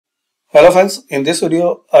Hello friends, in this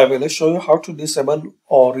video I will show you how to disable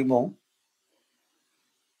or remove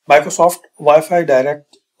Microsoft Wi-Fi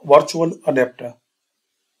Direct Virtual Adapter.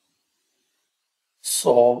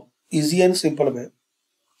 So easy and simple way.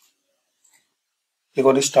 You're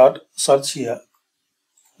going to start search here,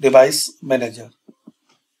 Device Manager.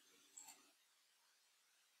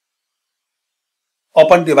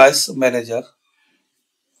 Open Device Manager.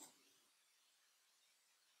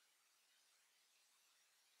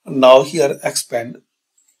 Now here expand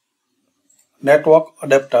Network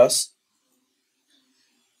Adapters.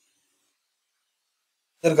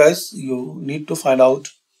 Here guys, you need to find out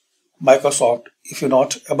Microsoft if you're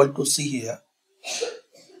not able to see here.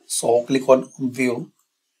 So click on View.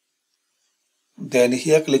 Then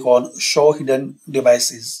here click on Show Hidden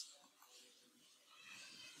Devices.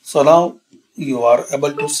 So now you are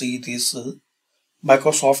able to see this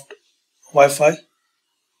Microsoft Wi-Fi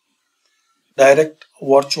Direct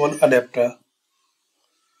Virtual Adapter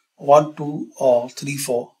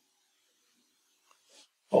 1234,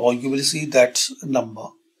 or you will see that number.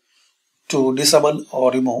 To disable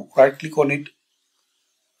or remove, right click on it,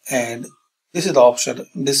 and this is the option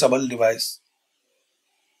disable device.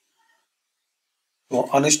 To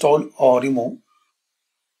uninstall or remove,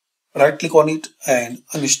 right click on it and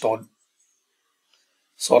uninstall.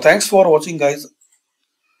 So thanks for watching guys.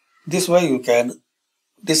 This way you can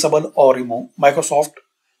disable or remove Microsoft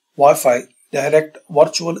Wi-Fi Direct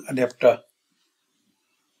Virtual Adapter.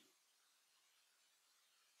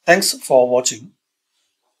 Thanks for watching.